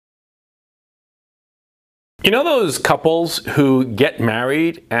You know those couples who get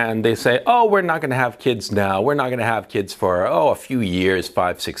married and they say, oh, we're not going to have kids now. We're not going to have kids for, a few years,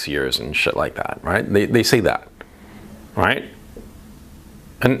 5, 6 years and shit like that, right? They say that, right?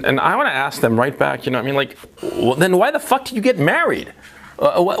 And I want to ask them right back, like, well, then why the fuck did you get married?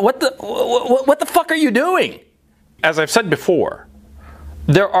 What the fuck are you doing? As I've said before,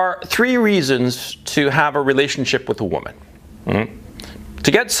 there are 3 reasons to have a relationship with a woman.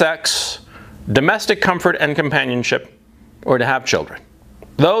 To get sex, domestic comfort and companionship, or to have children.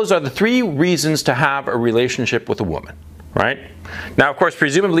 Those are the 3 reasons to have a relationship with a woman, right? Now, of course,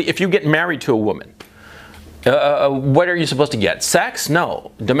 presumably, if you get married to a woman, what are you supposed to get? Sex?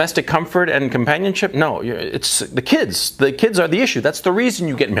 No. Domestic comfort and companionship? No. It's the kids. The kids are the issue. That's the reason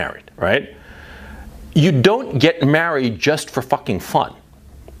you get married, right? You don't get married just for fucking fun.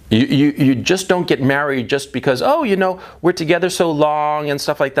 You just don't get married just because, we're together so long and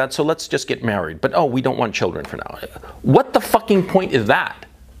stuff like that, so let's just get married. But, we don't want children for now. What the fucking point is that?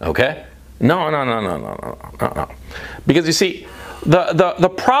 Okay? No. Because you see,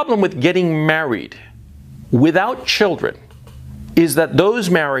 the problem with getting married without children is that those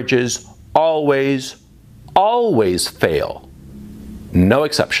marriages always fail. No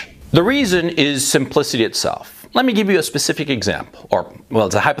exception. The reason is simplicity itself. Let me give you a specific example,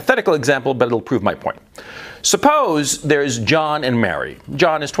 it's a hypothetical example, but it'll prove my point. Suppose there's John and Mary.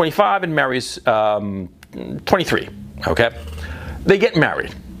 John is 25 and Mary's 23, okay? They get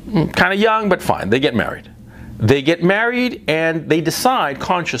married. Kind of young, but fine, they get married. They get married and they decide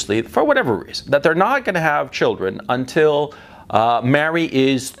consciously, for whatever reason, that they're not going to have children until Mary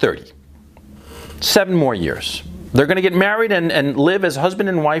is 30. 7 more years. They're going to get married and live as husband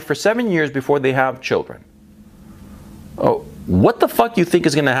and wife for 7 years before they have children. Oh, what the fuck do you think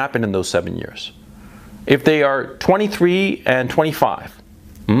is going to happen in those 7 years? If they are 23 and 25,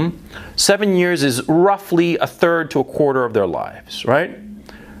 7 years is roughly 1/3 to 1/4 of their lives, right?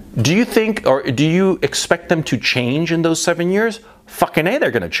 Do you think, or do you expect them to change in those 7 years? Fucking A,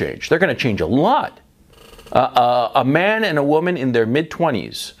 they're going to change. They're going to change a lot. A man and a woman in their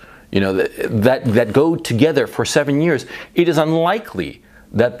mid-20s, that go together for 7 years, it is unlikely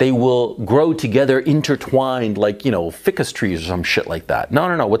that they will grow together intertwined like, ficus trees or some shit like that.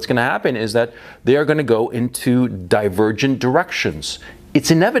 No. What's going to happen is that they are going to go into divergent directions.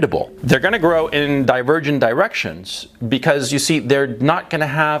 It's inevitable. They're going to grow in divergent directions because, you see, they're not going to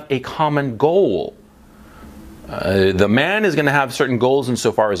have a common goal. The man is going to have certain goals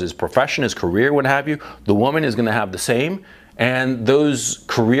insofar as his profession, his career, what have you. The woman is going to have the same. And those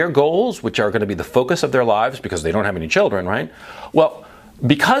career goals, which are going to be the focus of their lives because they don't have any children, right? Well,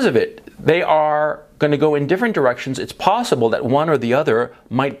 because of it, they are going to go in different directions. It's possible that one or the other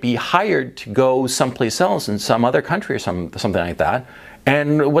might be hired to go someplace else in some other country or something like that.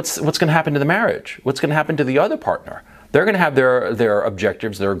 And what's going to happen to the marriage? What's going to happen to the other partner? They're going to have their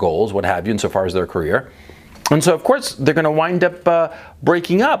objectives, their goals, what have you, insofar as their career. And so, of course, they're going to wind up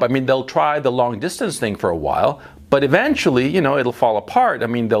breaking up. I mean, they'll try the long distance thing for a while, but eventually, it'll fall apart. I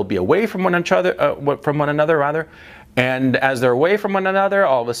mean, they'll be away from one another, and as they're away from one another,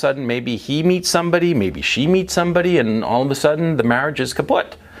 all of a sudden, maybe he meets somebody, maybe she meets somebody, and all of a sudden, the marriage is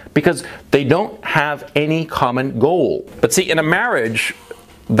kaput because they don't have any common goal. But see, in a marriage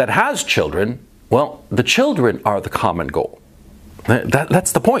that has children, well, the children are the common goal.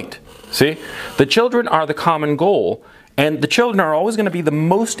 That's the point. See, the children are the common goal, and the children are always going to be the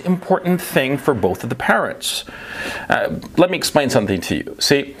most important thing for both of the parents. Let me explain something to you.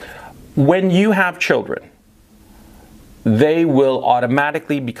 See, when you have children, they will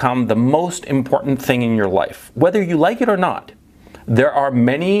automatically become the most important thing in your life, whether you like it or not. There are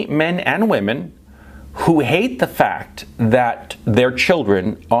many men and women who hate the fact that their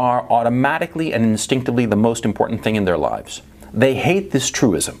children are automatically and instinctively the most important thing in their lives. They hate this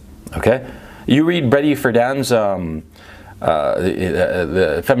truism. Okay, you read Betty Friedan's the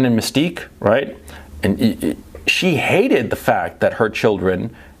Feminine Mystique, right? And she hated the fact that her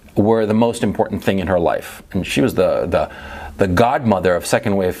children were the most important thing in her life, and she was the godmother of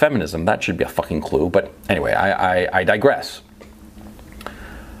second wave feminism. That should be a fucking clue. But anyway, I digress.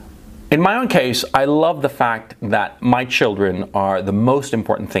 In my own case, I love the fact that my children are the most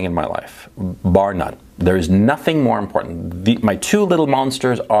important thing in my life, bar none. There is nothing more important. My 2 little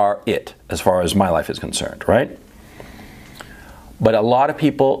monsters are it, as far as my life is concerned, right? But a lot of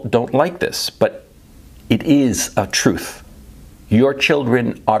people don't like this, but it is a truth. Your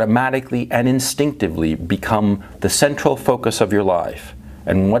children automatically and instinctively become the central focus of your life.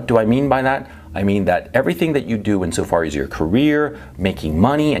 And what do I mean by that? I mean that everything that you do insofar as your career, making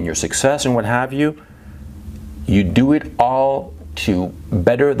money, and your success and what have you, you do it all to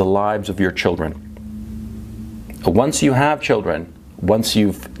better the lives of your children. Once you have children, once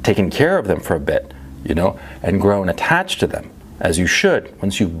you've taken care of them for a bit, you know, and grown attached to them, as you should,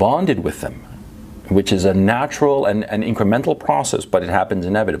 once you've bonded with them, which is a natural and an incremental process, but it happens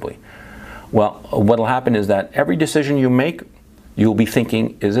inevitably. Well, what will happen is that every decision you make, you'll be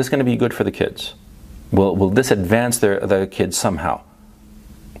thinking, is this going to be good for the kids? Will this advance the kids somehow?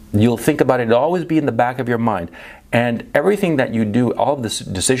 You'll think about it, it'll always be in the back of your mind. And everything that you do, all of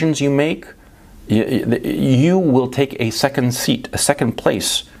the decisions you make, you will take a second seat, a second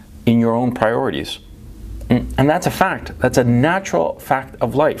place in your own priorities. And that's a fact. That's a natural fact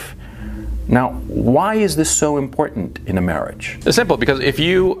of life. Now, why is this so important in a marriage? It's simple, because if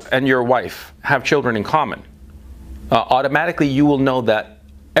you and your wife have children in common, automatically you will know that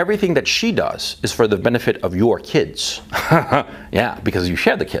everything that she does is for the benefit of your kids. Yeah, because you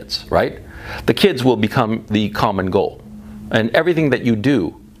share the kids, right? The kids will become the common goal. And everything that you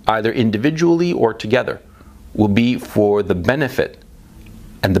do, either individually or together, will be for the benefit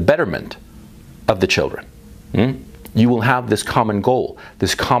and the betterment of the children. You will have this common goal,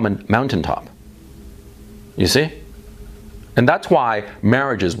 this common mountaintop. You see? And that's why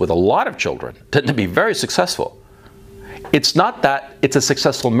marriages with a lot of children tend to be very successful. It's not that it's a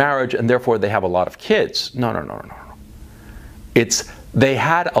successful marriage and therefore they have a lot of kids. No. It's they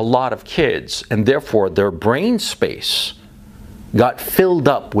had a lot of kids and therefore their brain space got filled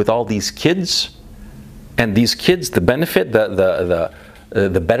up with all these kids, and these kids, the benefit, the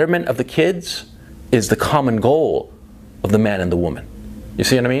betterment of the kids is the common goal of the man and the woman. You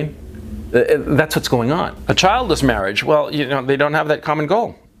see what I mean? That's what's going on. A childless marriage, well, you know, they don't have that common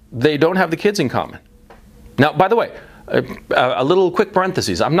goal. They don't have the kids in common. Now, by the way, a little quick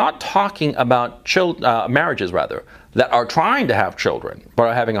parenthesis. I'm not talking about marriages, rather, that are trying to have children but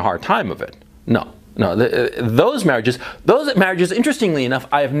are having a hard time of it. No. Those marriages, interestingly enough,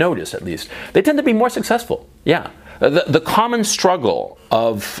 I have noticed at least, they tend to be more successful. Yeah. The common struggle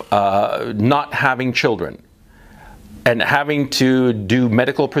of not having children and having to do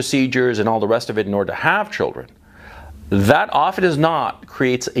medical procedures and all the rest of it in order to have children, that often as not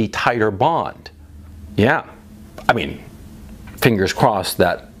creates a tighter bond. Yeah. I mean, fingers crossed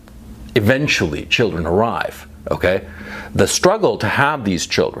that eventually children arrive, okay? The struggle to have these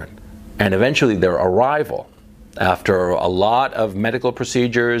children and eventually their arrival after a lot of medical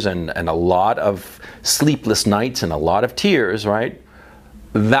procedures and a lot of sleepless nights and a lot of tears, right?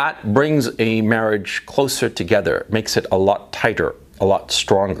 That brings a marriage closer together, makes it a lot tighter, a lot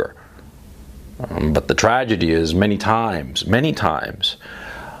stronger. But the tragedy is many times,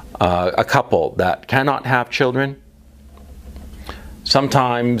 a couple that cannot have children,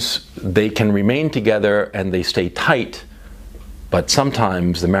 sometimes they can remain together and they stay tight, but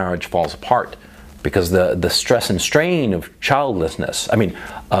sometimes the marriage falls apart because the stress and strain of childlessness, I mean,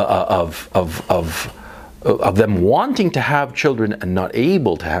 of them wanting to have children and not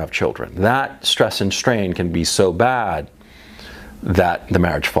able to have children, that stress and strain can be so bad that the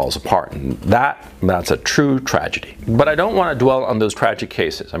marriage falls apart. And that's a true tragedy. But I don't want to dwell on those tragic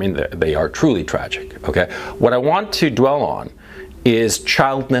cases. I mean, they are truly tragic, okay? What I want to dwell on is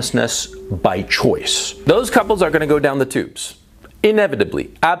childlessness by choice. Those couples are going to go down the tubes.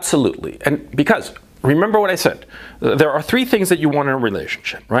 Inevitably, absolutely. And because, remember what I said, there are three things that you want in a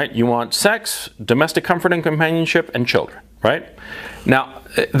relationship, right? You want sex, domestic comfort and companionship, and children, right? Now,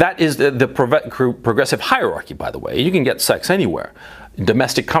 that is the progressive hierarchy, by the way. You can get sex anywhere.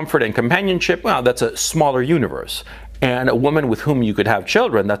 Domestic comfort and companionship, well, that's a smaller universe. And a woman with whom you could have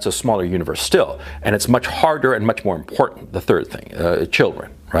children, that's a smaller universe still. And it's much harder and much more important, the third thing,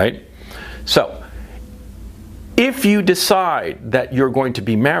 children, right? So, if you decide that you're going to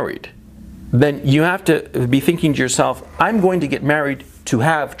be married, then you have to be thinking to yourself, I'm going to get married to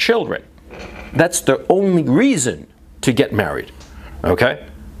have children. That's the only reason to get married, okay?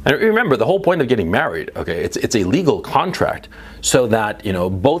 And remember, the whole point of getting married, okay, it's a legal contract so that, you know,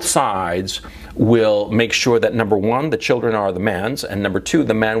 both sides will make sure that, number one, the children are the man's, and number two,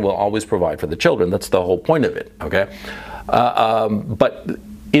 the man will always provide for the children. That's the whole point of it, okay? But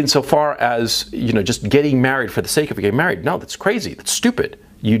insofar as, you know, just getting married for the sake of getting married, no, that's crazy. That's stupid.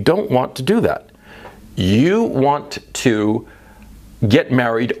 You don't want to do that. You want to get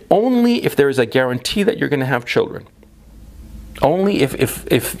married only if there is a guarantee that you're going to have children. Only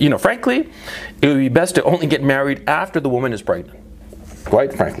if you know, frankly, it would be best to only get married after the woman is pregnant.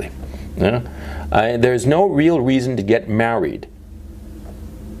 Quite frankly. Yeah? There's no real reason to get married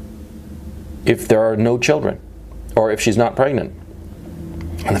if there are no children or if she's not pregnant.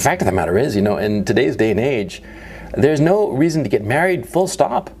 And the fact of the matter is, you know, in today's day and age, there's no reason to get married, full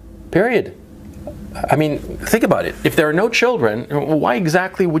stop, period. I mean, think about it. If there are no children, why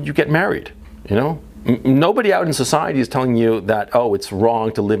exactly would you get married? You know, Nobody out in society is telling you that, oh, it's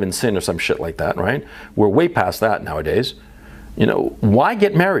wrong to live in sin or some shit like that, right? We're way past that nowadays. You know, why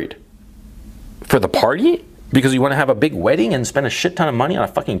get married? For the party? Because you want to have a big wedding and spend a shit ton of money on a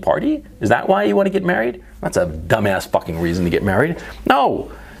fucking party? Is that why you want to get married? That's a dumbass fucking reason to get married.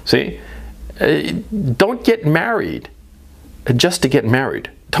 No. See? Don't get married just to get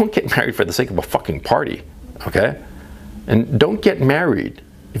married. Don't get married for the sake of a fucking party. Okay? And don't get married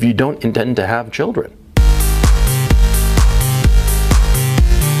if you don't intend to have children.